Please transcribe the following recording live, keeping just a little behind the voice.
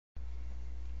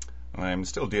I'm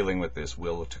still dealing with this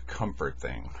will to comfort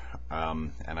thing,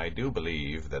 and I do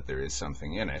believe that there is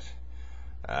something in it,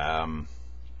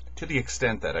 to the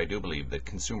extent that I do believe that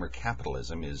consumer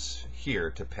capitalism is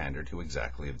here to pander to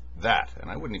exactly that.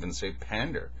 And I wouldn't even say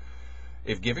pander.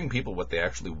 If giving people what they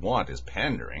actually want is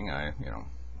pandering,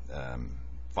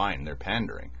 fine, they're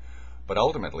pandering. But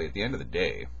ultimately, at the end of the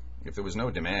day, if there was no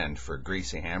demand for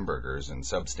greasy hamburgers and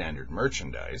substandard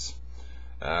merchandise,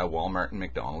 Walmart and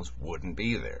McDonald's wouldn't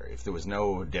be there. If there was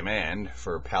no demand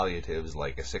for palliatives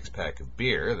like a six-pack of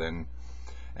beer, then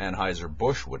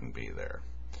Anheuser-Busch wouldn't be there.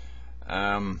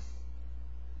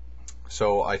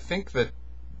 So I think that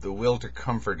the will to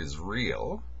comfort is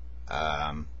real,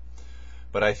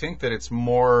 but I think that it's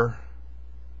more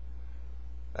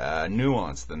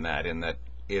nuanced than that, in that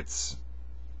it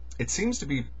seems to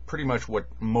be pretty much what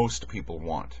most people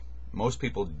want. Most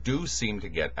people do seem to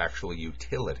get actual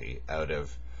utility out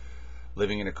of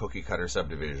living in a cookie-cutter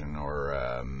subdivision,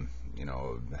 or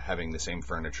having the same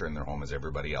furniture in their home as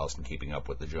everybody else and keeping up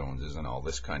with the Joneses and all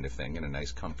this kind of thing, and a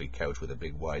nice comfy couch with a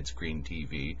big widescreen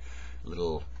TV,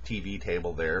 little TV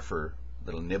table there for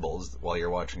little nibbles while you're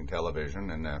watching television,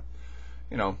 and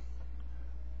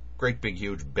great big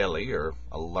huge belly or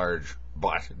a large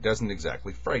butt doesn't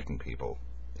exactly frighten people,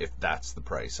 if that's the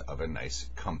price of a nice,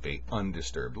 comfy,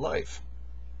 undisturbed life.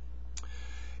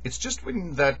 It's just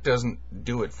when that doesn't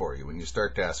do it for you, when you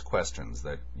start to ask questions,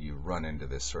 that you run into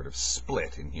this sort of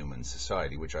split in human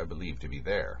society, which I believe to be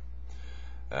there.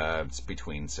 It's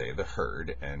between, say, the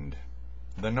herd and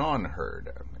the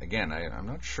non-herd. Again, I'm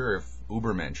not sure if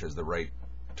Ubermensch is the right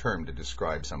term to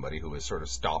describe somebody who has sort of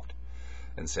stopped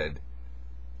and said,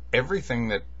 everything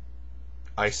that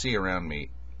I see around me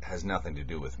has nothing to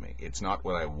do with me. It's not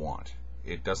what I want.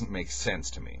 It doesn't make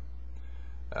sense to me.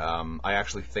 I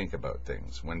actually think about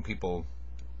things. When people,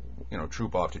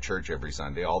 troop off to church every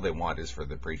Sunday, all they want is for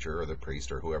the preacher or the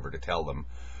priest or whoever to tell them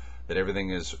that everything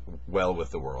is well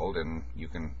with the world and you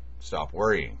can stop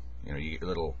worrying. You get a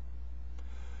little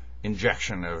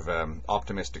injection of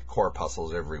optimistic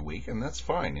corpuscles every week, and that's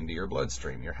fine into your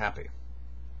bloodstream. You're happy.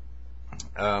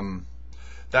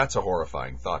 That's a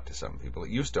horrifying thought to some people.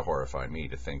 It used to horrify me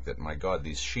to think that, my God,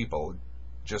 these sheeple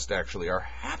just actually are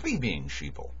happy being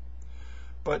sheeple.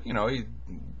 But,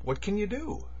 what can you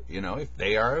do? If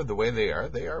they are the way they are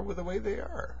the way they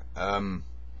are.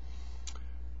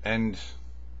 And,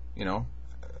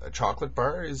 a chocolate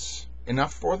bar is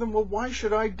enough for them. Well, why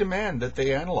should I demand that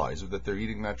they analyze, or that they're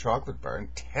eating that chocolate bar,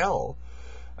 and tell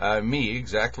me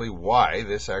exactly why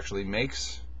this actually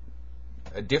makes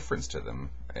a difference to them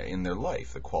in their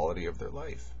life, the quality of their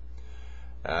life?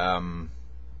 The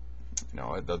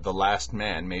last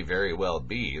man may very well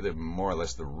be more or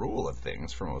less the rule of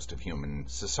things for most of human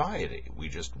society. We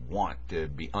just want to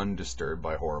be undisturbed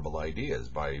by horrible ideas,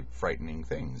 by frightening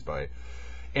things, by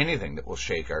anything that will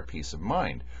shake our peace of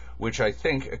mind, which I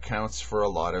think accounts for a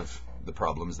lot of the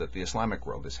problems that the Islamic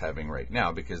world is having right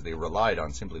now, because they relied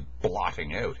on simply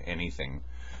blotting out anything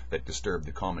that disturbed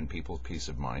the common people's peace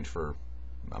of mind for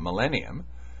a millennium.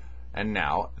 And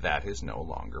now that is no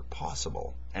longer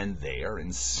possible, and they are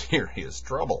in serious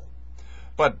trouble.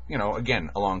 But,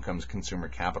 again, along comes consumer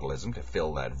capitalism to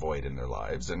fill that void in their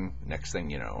lives, and next thing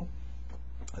you know,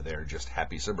 they're just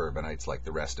happy suburbanites like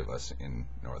the rest of us in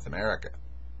North America,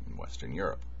 in Western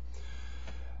Europe.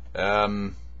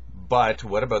 But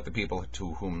what about the people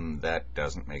to whom that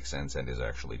doesn't make sense and is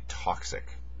actually toxic?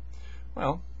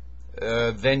 Well,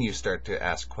 then you start to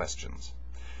ask questions.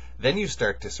 Then you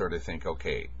start to sort of think,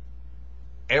 okay,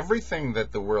 everything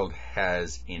that the world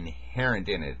has inherent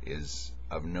in it is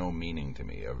of no meaning to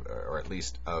me, or at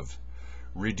least of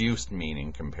reduced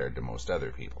meaning compared to most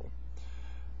other people.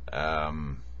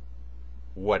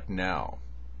 What now?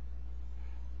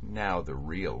 Now the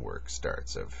real work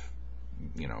starts of,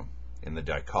 in the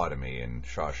dichotomy in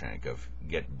Shawshank of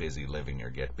get busy living or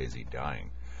get busy dying.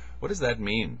 What does that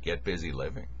mean, get busy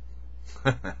living?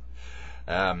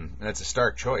 And it's a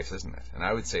stark choice, isn't it? And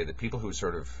I would say that people who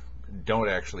sort of don't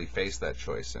actually face that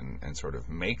choice and sort of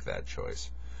make that choice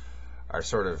are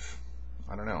sort of,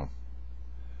 I don't know,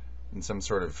 in some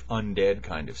sort of undead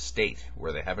kind of state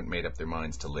where they haven't made up their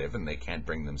minds to live and they can't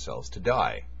bring themselves to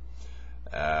die.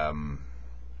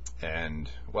 And,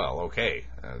 well, okay,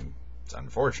 it's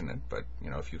unfortunate, but,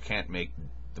 if you can't make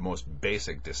the most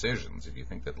basic decisions, if you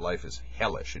think that life is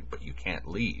hellish but you can't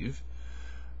leave,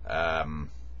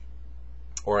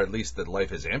 or at least that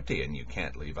life is empty and you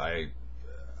can't leave,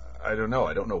 I don't know.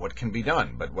 I don't know what can be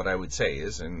done, but what I would say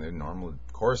is, in the normal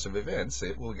course of events,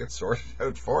 it will get sorted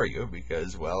out for you,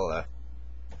 because, well,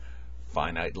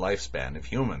 finite lifespan of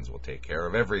humans will take care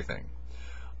of everything.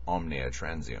 Omnia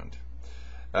transiunt.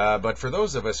 But for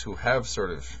those of us who have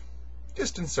sort of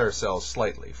distanced ourselves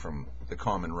slightly from the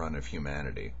common run of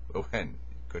humanity, and it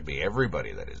could be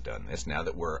everybody that has done this, now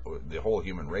that the whole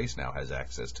human race now has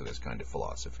access to this kind of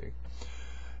philosophy,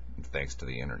 thanks to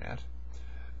the internet,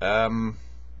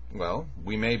 well,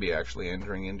 we may be actually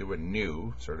entering into a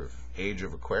new sort of age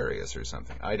of Aquarius or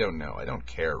something. I don't know. I don't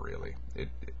care, really.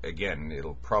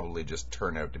 It'll probably just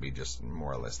turn out to be just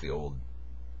more or less the old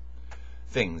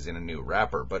things in a new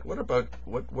wrapper. But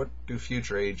what do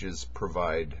future ages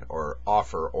provide or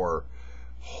offer or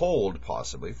hold,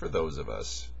 possibly, for those of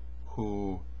us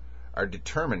who are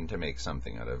determined to make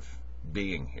something out of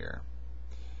being here?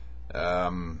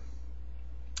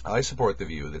 I support the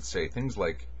view that, say, things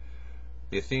like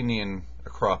the Athenian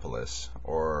Acropolis,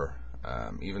 or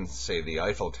even, say, the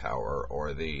Eiffel Tower,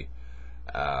 or the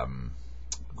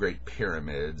Great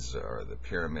Pyramids, or the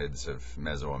pyramids of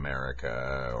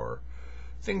Mesoamerica, or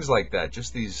things like that,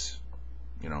 just these,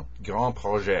 grand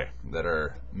projets that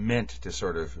are meant to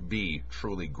sort of be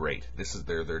truly great.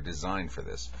 They're designed for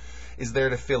this. Is there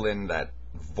to fill in that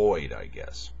void, I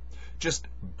guess. Just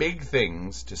big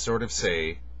things to sort of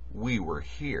say, we were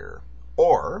here.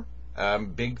 Or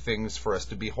big things for us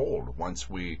to behold once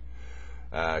we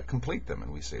complete them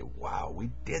and we say, wow,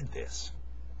 we did this.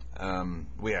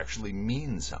 We actually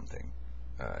mean something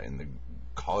in the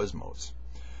cosmos.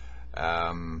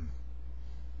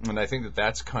 And I think that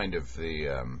that's kind of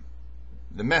the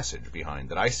message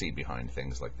that I see behind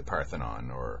things like the Parthenon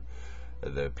or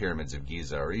the pyramids of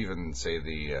Giza, or even, say,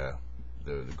 the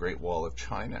Great Wall of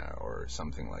China or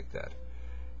something like that.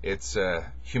 It's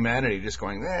humanity just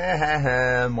going,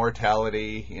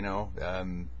 mortality,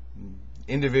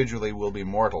 individually we'll be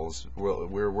mortals,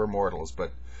 we're mortals,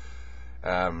 but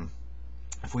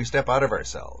if we step out of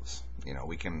ourselves,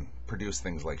 we can produce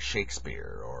things like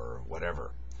Shakespeare or whatever.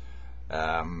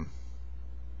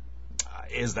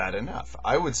 Is that enough?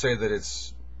 I would say that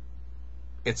it's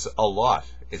a lot.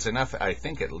 It's enough, I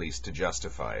think, at least, to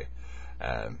justify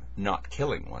not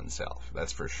killing oneself.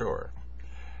 That's for sure.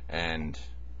 And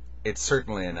it's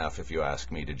certainly enough, if you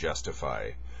ask me, to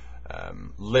justify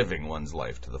living one's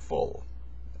life to the full.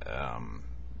 When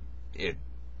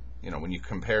you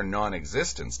compare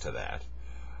non-existence to that,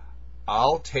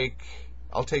 I'll take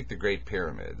the Great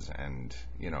Pyramids and,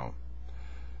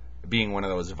 being one of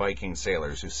those Viking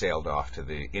sailors who sailed off to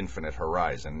the infinite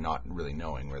horizon, not really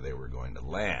knowing where they were going to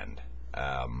land.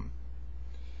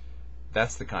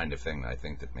 That's the kind of thing I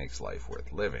think that makes life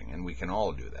worth living, and we can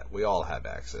all do that. We all have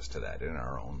access to that in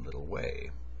our own little way.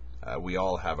 We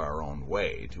all have our own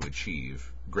way to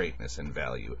achieve greatness and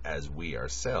value as we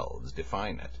ourselves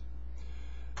define it.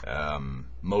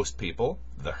 Most people,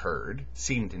 the herd,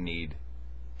 seem to need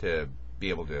to be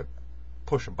able to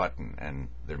push a button and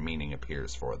their meaning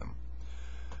appears for them.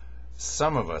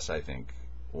 Some of us, I think,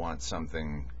 want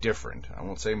something different. I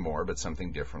won't say more, but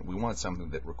something different. We want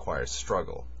something that requires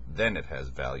struggle. Then it has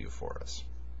value for us.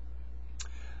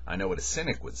 I know what a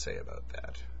cynic would say about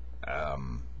that.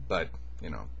 But,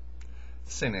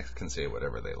 cynics can say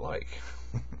whatever they like.